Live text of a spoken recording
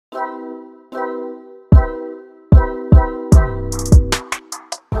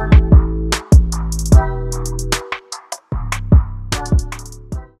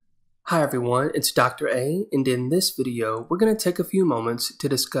Hi everyone, it's Dr. A, and in this video, we're going to take a few moments to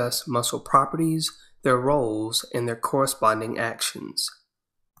discuss muscle properties, their roles, and their corresponding actions.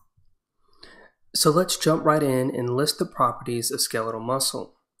 So let's jump right in and list the properties of skeletal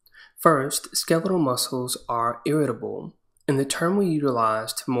muscle. First, skeletal muscles are irritable, and the term we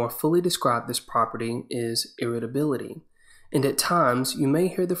utilize to more fully describe this property is irritability. And at times, you may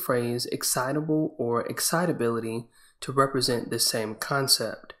hear the phrase excitable or excitability to represent this same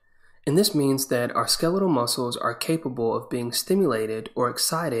concept. And this means that our skeletal muscles are capable of being stimulated or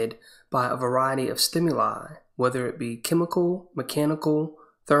excited by a variety of stimuli, whether it be chemical, mechanical,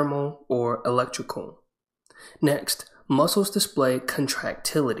 thermal, or electrical. Next, muscles display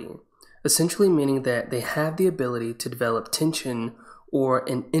contractility, essentially meaning that they have the ability to develop tension or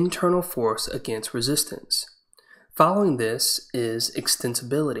an internal force against resistance. Following this is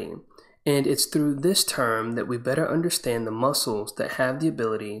extensibility. And it's through this term that we better understand the muscles that have the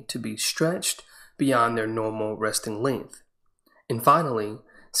ability to be stretched beyond their normal resting length. And finally,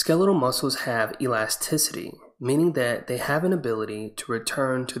 skeletal muscles have elasticity, meaning that they have an ability to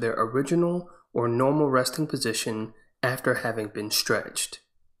return to their original or normal resting position after having been stretched.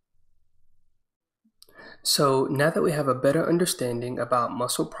 So now that we have a better understanding about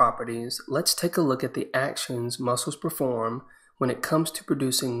muscle properties, let's take a look at the actions muscles perform when it comes to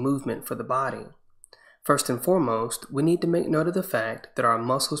producing movement for the body. First and foremost, we need to make note of the fact that our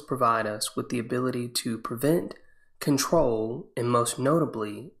muscles provide us with the ability to prevent, control, and most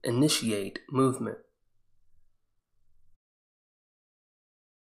notably, initiate movement.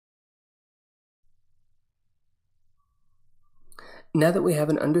 Now that we have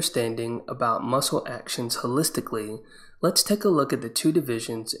an understanding about muscle actions holistically, let's take a look at the two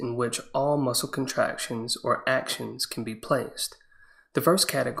divisions in which all muscle contractions or actions can be placed. The first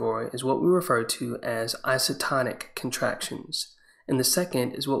category is what we refer to as isotonic contractions, and the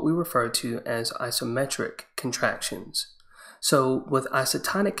second is what we refer to as isometric contractions. So with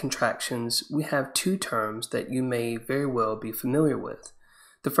isotonic contractions, we have two terms that you may very well be familiar with.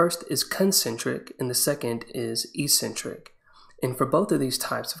 The first is concentric and the second is eccentric. And for both of these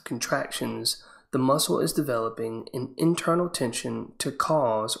types of contractions, the muscle is developing an internal tension to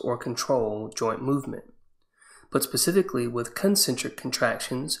cause or control joint movement. But specifically with concentric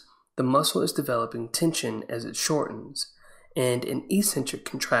contractions, the muscle is developing tension as it shortens. And in eccentric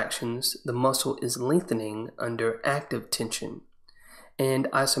contractions, the muscle is lengthening under active tension. And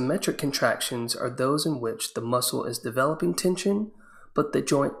isometric contractions are those in which the muscle is developing tension, but the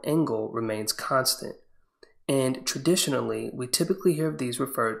joint angle remains constant. And traditionally, we typically hear of these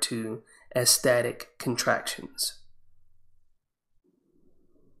referred to as static contractions.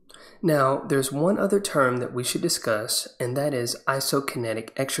 Now, there's one other term that we should discuss, and that is isokinetic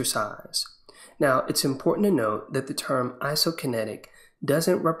exercise. Now, it's important to note that the term isokinetic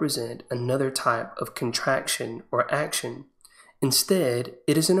doesn't represent another type of contraction or action. Instead,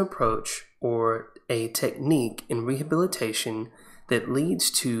 it is an approach or a technique in rehabilitation that leads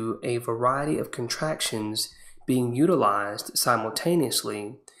to a variety of contractions being utilized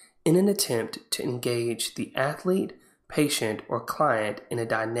simultaneously in an attempt to engage the athlete, patient, or client in a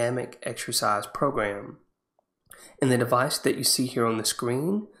dynamic exercise program. And the device that you see here on the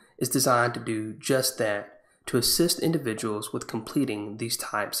screen is designed to do just that, to assist individuals with completing these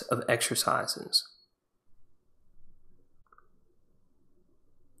types of exercises.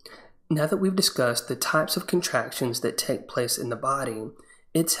 Now that we've discussed the types of contractions that take place in the body,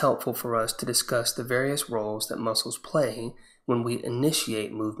 it's helpful for us to discuss the various roles that muscles play when we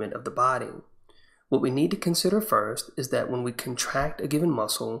initiate movement of the body. What we need to consider first is that when we contract a given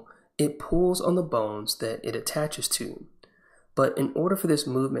muscle, it pulls on the bones that it attaches to. But in order for this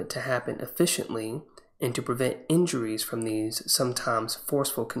movement to happen efficiently and to prevent injuries from these sometimes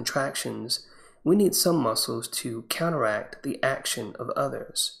forceful contractions, we need some muscles to counteract the action of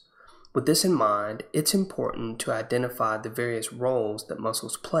others. With this in mind, it's important to identify the various roles that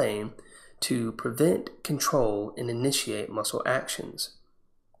muscles play to prevent, control, and initiate muscle actions.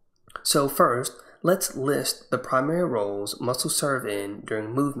 So first, let's list the primary roles muscles serve in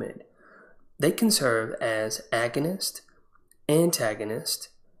during movement. They can serve as agonist, antagonist,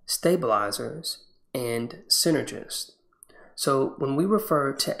 stabilizers, and synergist. So when we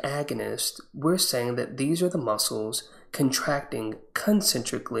refer to agonist, we're saying that these are the muscles contracting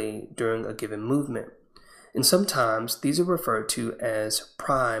concentrically during a given movement. And sometimes these are referred to as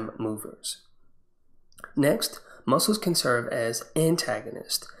prime movers. Next, muscles can serve as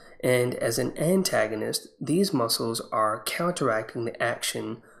antagonist. And as an antagonist, these muscles are counteracting the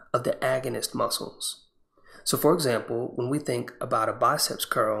action of the agonist muscles. So for example, when we think about a biceps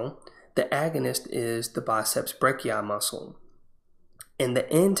curl, the agonist is the biceps brachii muscle. and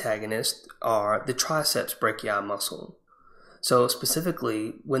the antagonists are the triceps brachii muscle. So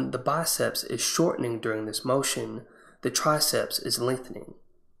specifically, when the biceps is shortening during this motion, the triceps is lengthening.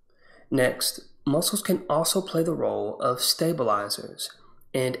 Next, muscles can also play the role of stabilizers,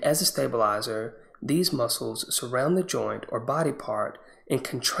 and as a stabilizer, these muscles surround the joint or body part and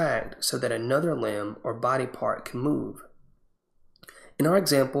contract so that another limb or body part can move. In our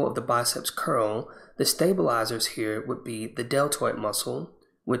example of the biceps curl, the stabilizers here would be the deltoid muscle,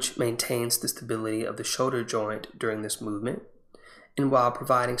 which maintains the stability of the shoulder joint during this movement. And while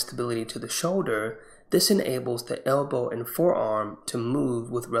providing stability to the shoulder, this enables the elbow and forearm to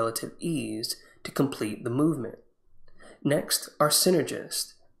move with relative ease to complete the movement. Next are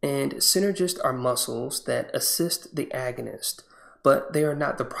synergists, and synergists are muscles that assist the agonist, but they are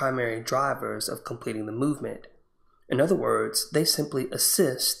not the primary drivers of completing the movement. In other words, they simply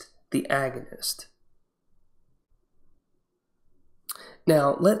assist the agonist.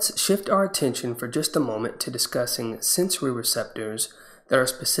 Now, let's shift our attention for just a moment to discussing sensory receptors that are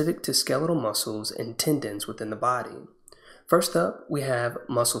specific to skeletal muscles and tendons within the body. First up, we have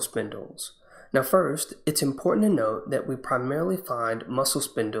muscle spindles. Now first, it's important to note that we primarily find muscle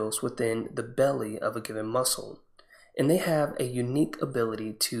spindles within the belly of a given muscle, and they have a unique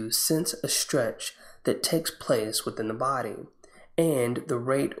ability to sense a stretch that takes place within the body, and the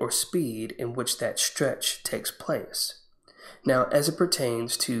rate or speed in which that stretch takes place. Now, as it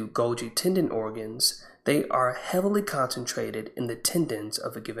pertains to Golgi tendon organs, they are heavily concentrated in the tendons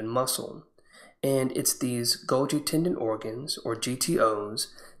of a given muscle. And it's these Golgi tendon organs, or GTOs,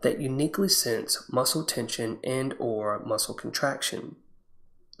 that uniquely sense muscle tension and or muscle contraction.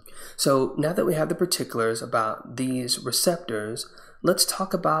 So now that we have the particulars about these receptors, let's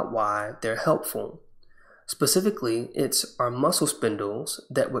talk about why they're helpful. Specifically, it's our muscle spindles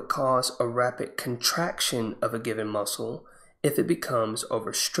that would cause a rapid contraction of a given muscle if it becomes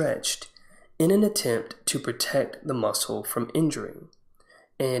overstretched in an attempt to protect the muscle from injury.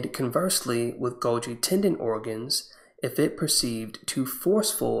 And conversely, with Golgi tendon organs, if it perceived too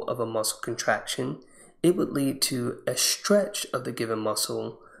forceful of a muscle contraction, it would lead to a stretch of the given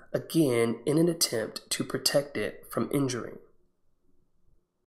muscle, again in an attempt to protect it from injury.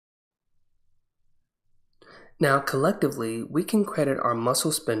 Now, collectively, we can credit our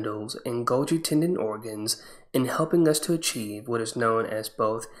muscle spindles and Golgi tendon organs in helping us to achieve what is known as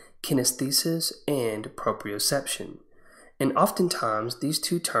both kinesthesis and proprioception. And oftentimes, these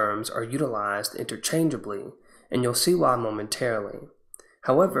two terms are utilized interchangeably, and you'll see why momentarily.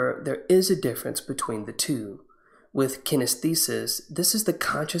 However, there is a difference between the two. With kinesthesis, this is the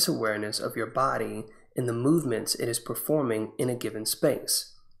conscious awareness of your body and the movements it is performing in a given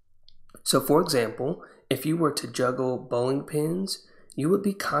space. So, for example, if you were to juggle bowling pins, you would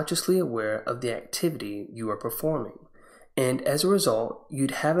be consciously aware of the activity you are performing. And as a result,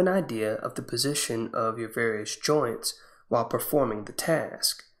 you'd have an idea of the position of your various joints while performing the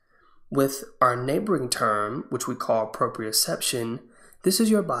task. With our neighboring term, which we call proprioception, this is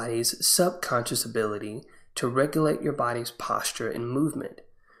your body's subconscious ability to regulate your body's posture and movement.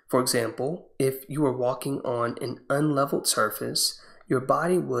 For example, if you were walking on an unleveled surface, your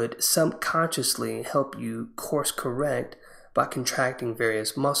body would subconsciously help you course correct by contracting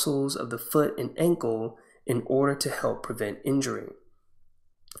various muscles of the foot and ankle in order to help prevent injury.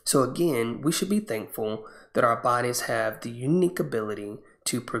 So again, we should be thankful that our bodies have the unique ability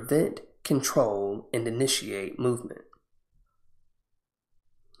to prevent, control, and initiate movement.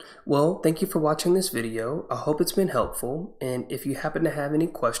 Well, thank you for watching this video. I hope it's been helpful, and if you happen to have any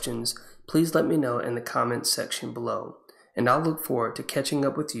questions, please let me know in the comments section below, and I'll look forward to catching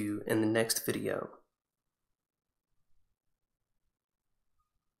up with you in the next video.